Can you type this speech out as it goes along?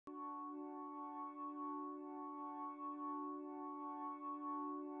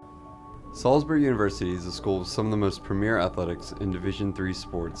Salisbury University is a school with some of the most premier athletics in Division III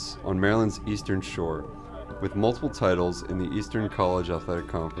sports on Maryland's Eastern Shore, with multiple titles in the Eastern College Athletic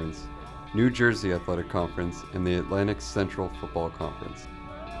Conference, New Jersey Athletic Conference, and the Atlantic Central Football Conference.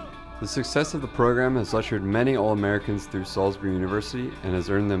 The success of the program has ushered many All-Americans through Salisbury University and has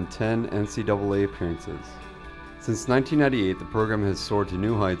earned them 10 NCAA appearances. Since 1998, the program has soared to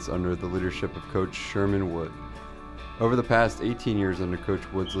new heights under the leadership of Coach Sherman Wood. Over the past 18 years under Coach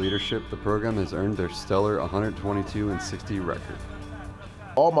Wood's leadership, the program has earned their stellar 122-60 record.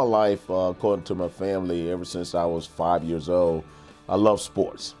 All my life, according to my family, ever since I was 5 years old, I love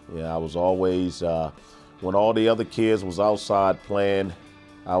sports. I was always, when all the other kids was outside playing,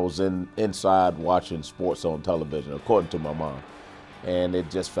 I was inside watching sports on television, according to my mom. And it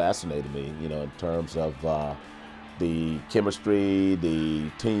just fascinated me, in terms of the chemistry, the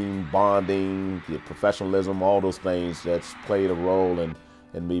team bonding, the professionalism, all those things that's played a role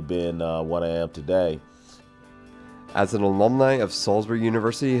in me being what I am today. As an alumni of Salisbury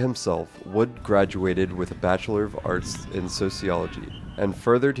University himself, Wood graduated with a Bachelor of Arts in Sociology and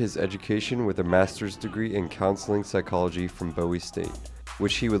furthered his education with a master's degree in counseling psychology from Bowie State,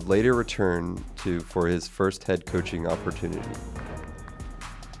 which he would later return to for his first head coaching opportunity.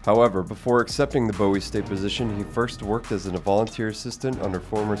 However, before accepting the Bowie State position, he first worked as a volunteer assistant under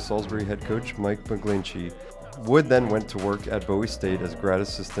former Salisbury head coach Mike McGlinchey. Wood then went to work at Bowie State as grad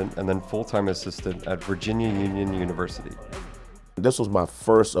assistant and then full-time assistant at Virginia Union University. This was my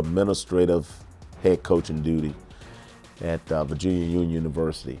first administrative head coaching duty at Virginia Union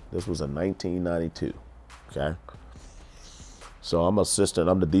University. This was in 1992, okay? So I'm assistant,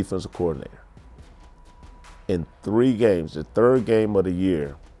 I'm the defensive coordinator. In 3 games, the third game of the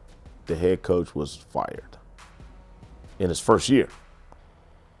year, the head coach was fired in his first year.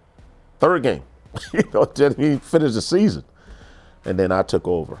 Third game, didn't even finish the season. And then I took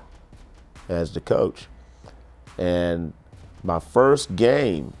over as the coach. And my first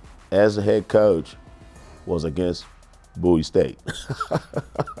game as a head coach was against Bowie State.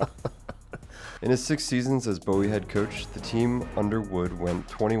 In his 6 seasons as Bowie head coach, the team under Wood went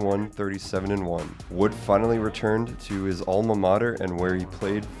 21-37-1. Wood finally returned to his alma mater and where he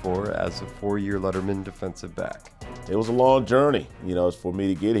played for as a 4-year letterman defensive back. It was a long journey, for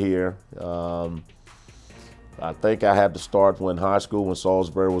me to get here. I think I had to start when high school, when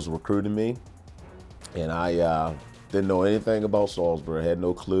Salisbury was recruiting me. And I didn't know anything about Salisbury. I had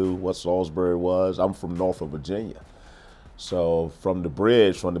no clue what Salisbury was. I'm from Norfolk, Virginia. So from the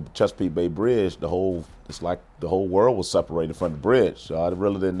bridge, from the Chesapeake Bay Bridge, it's like the whole world was separated from the bridge. So I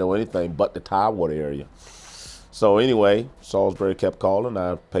really didn't know anything but the Tidewater area. So anyway, Salisbury kept calling.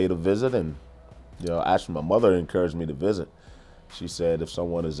 I paid a visit, and actually my mother encouraged me to visit. She said, if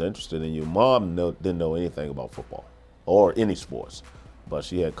someone is interested in you, Mom didn't know anything about football or any sports, but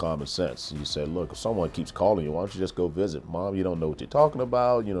she had common sense. She said, look, if someone keeps calling you, why don't you just go visit? Mom, you don't know what you're talking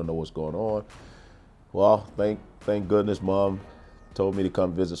about. You don't know what's going on. Well, thank goodness Mom told me to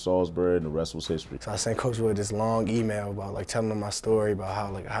come visit Salisbury, and the rest was history. So I sent Coach Wood this long email about telling him my story about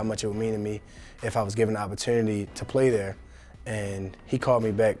how much it would mean to me if I was given the opportunity to play there. And he called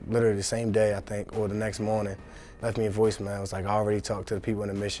me back literally the same day, I think, or the next morning, left me a voicemail. It was like, I already talked to the people in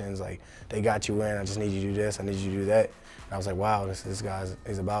the missions, they got you in, I just need you to do this, I need you to do that. And I was like, wow, this guy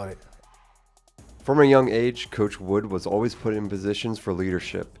is about it. From a young age, Coach Wood was always put in positions for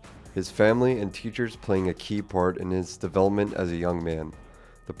leadership, his family and teachers playing a key part in his development as a young man.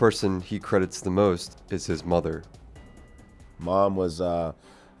 The person he credits the most is his mother. Mom was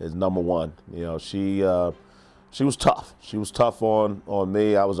his number one. She was tough. She was tough on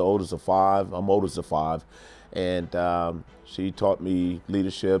me. I was the oldest of 5. I'm oldest of 5. And she taught me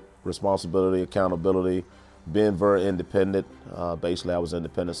leadership, responsibility, accountability, being very independent. Basically, I was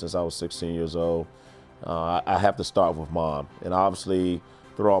independent since I was 16 years old. I have to start with Mom. And obviously,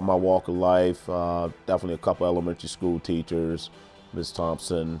 throughout my walk of life, definitely a couple elementary school teachers. Ms.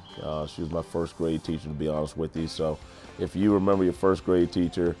 Thompson, she was my first grade teacher, to be honest with you. So if you remember your first grade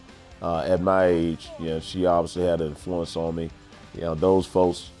teacher at my age, she obviously had an influence on me. Those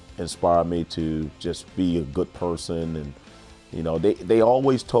folks inspired me to just be a good person. And they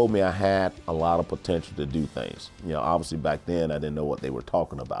always told me I had a lot of potential to do things. Obviously back then I didn't know what they were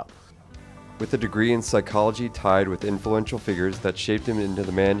talking about. With a degree in psychology tied with influential figures that shaped him into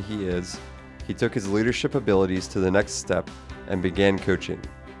the man he is, he took his leadership abilities to the next step and began coaching.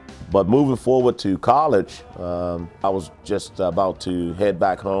 But moving forward to college, I was just about to head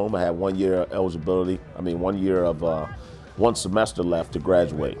back home. I had 1 year eligibility, 1 year of 1 semester left to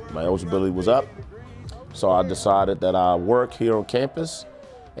graduate. My eligibility was up, so I decided that I'd work here on campus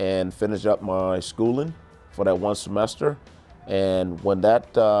and finish up my schooling for that 1 semester And when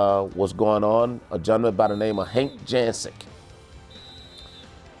that was going on, a gentleman by the name of Hank Jancic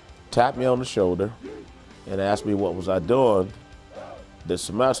tapped me on the shoulder and asked me what was I doing this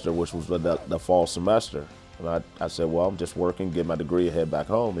semester, which was the fall semester. And I said, well, I'm just working, get my degree, and head back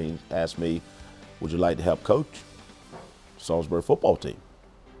home. He asked me, would you like to help coach the Salisbury football team?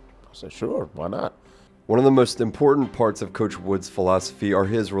 I said, sure, why not? One of the most important parts of Coach Wood's philosophy are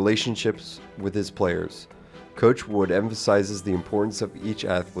his relationships with his players. Coach Wood emphasizes the importance of each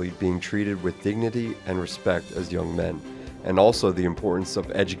athlete being treated with dignity and respect as young men, and also the importance of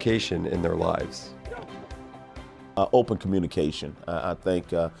education in their lives. Open communication. I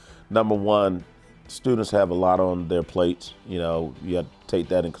think, number one, students have a lot on their plates. You know, you have to take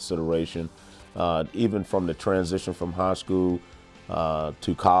that in consideration. Even from the transition from high school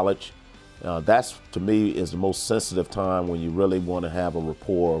to college, that's, to me, is the most sensitive time when you really want to have a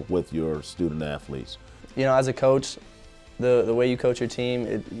rapport with your student athletes. You know, as a coach, the way you coach your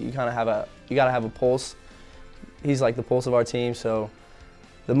team, you gotta have a pulse. He's like the pulse of our team, so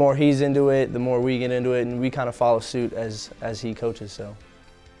the more he's into it, the more we get into it, and we kind of follow suit as he coaches. So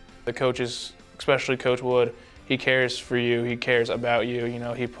the coaches, especially Coach Wood, he cares for you. He cares about you. You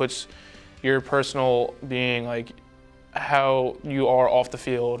know, he puts your personal being, like how you are off the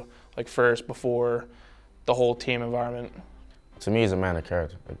field, like first before the whole team environment. To me, he's a man of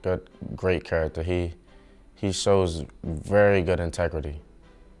character, a great character. He shows very good integrity.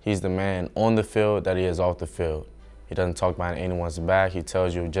 He's the man on the field that he is off the field. He doesn't talk behind anyone's back. He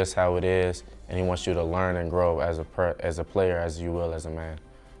tells you just how it is, and he wants you to learn and grow as a player, as you will as a man.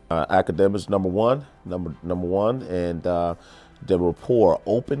 Academics, number one, and the rapport,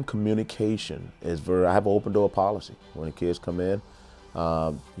 open communication is very. I have an open door policy when the kids come in.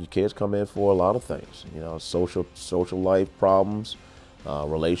 Your kids come in for a lot of things. You know, social life problems,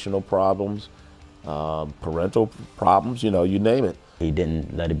 relational problems, parental problems. You know, you name it. He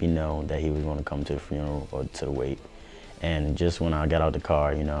didn't let it be known that he was going to come to the funeral or to the wake. And just when I got out the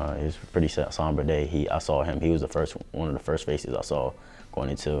car, you know, it was a pretty somber day. I saw him. He was one of the first faces I saw going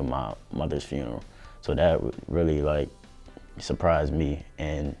into my mother's funeral. So that really, like, surprised me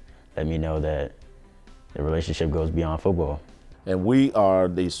and let me know that the relationship goes beyond football. And we are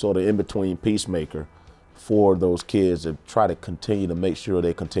the sort of in-between peacemaker for those kids to try to continue to make sure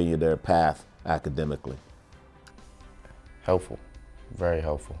they continue their path academically. Helpful, very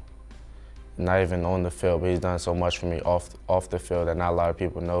helpful. Not even on the field, but he's done so much for me off the field that not a lot of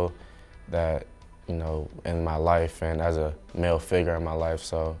people know that, you know, in my life and as a male figure in my life,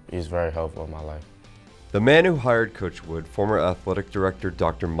 so he's very helpful in my life. The man who hired Coach Wood, former athletic director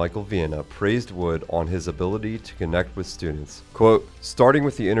Dr. Michael Vienna, praised Wood on his ability to connect with students. Quote, starting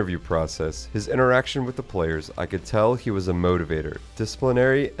with the interview process, his interaction with the players, I could tell he was a motivator,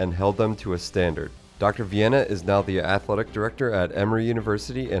 disciplinary, and held them to a standard. Dr. Vienna is now the athletic director at Amir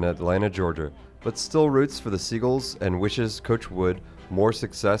University in Atlanta, Georgia, but still roots for the Seagulls and wishes Coach Wood more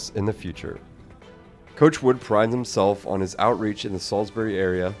success in the future. Coach Wood prides himself on his outreach in the Salisbury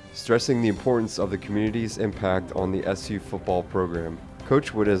area, stressing the importance of the community's impact on the SU football program.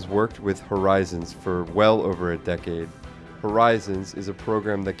 Coach Wood has worked with Horizons for well over a decade. Horizons is a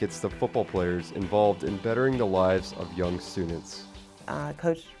program that gets the football players involved in bettering the lives of young students.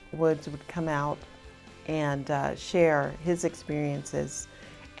 Coach Woods would come out and share his experiences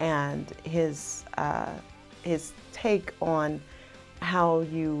and his take on how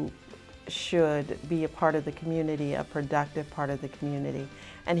you should be a part of the community, a productive part of the community.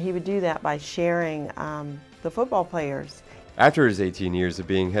 And he would do that by sharing the football players. After his 18 years of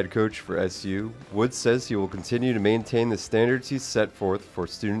being head coach for SU, Woods says he will continue to maintain the standards he's set forth for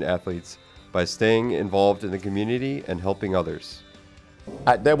student athletes by staying involved in the community and helping others.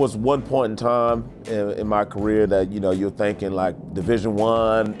 There was one point in time in my career that, you know, you're thinking like Division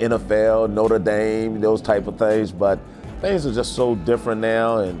I, NFL, Notre Dame, those type of things, but things are just so different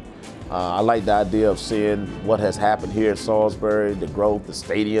now, and I like the idea of seeing what has happened here at Salisbury, the growth, the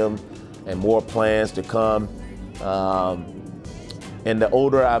stadium, and more plans to come. And the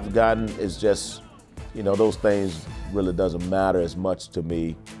older I've gotten, it's just, you know, those things really doesn't matter as much to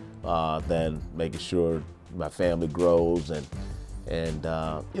me than making sure my family grows and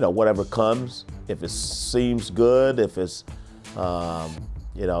you know, whatever comes, if it seems good, if it's,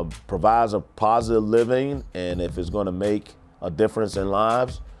 you know, provides a positive living, and if it's going to make a difference in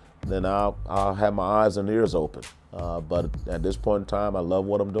lives, then I'll have my eyes and ears open. But at this point in time, I love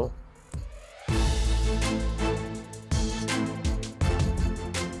what I'm doing.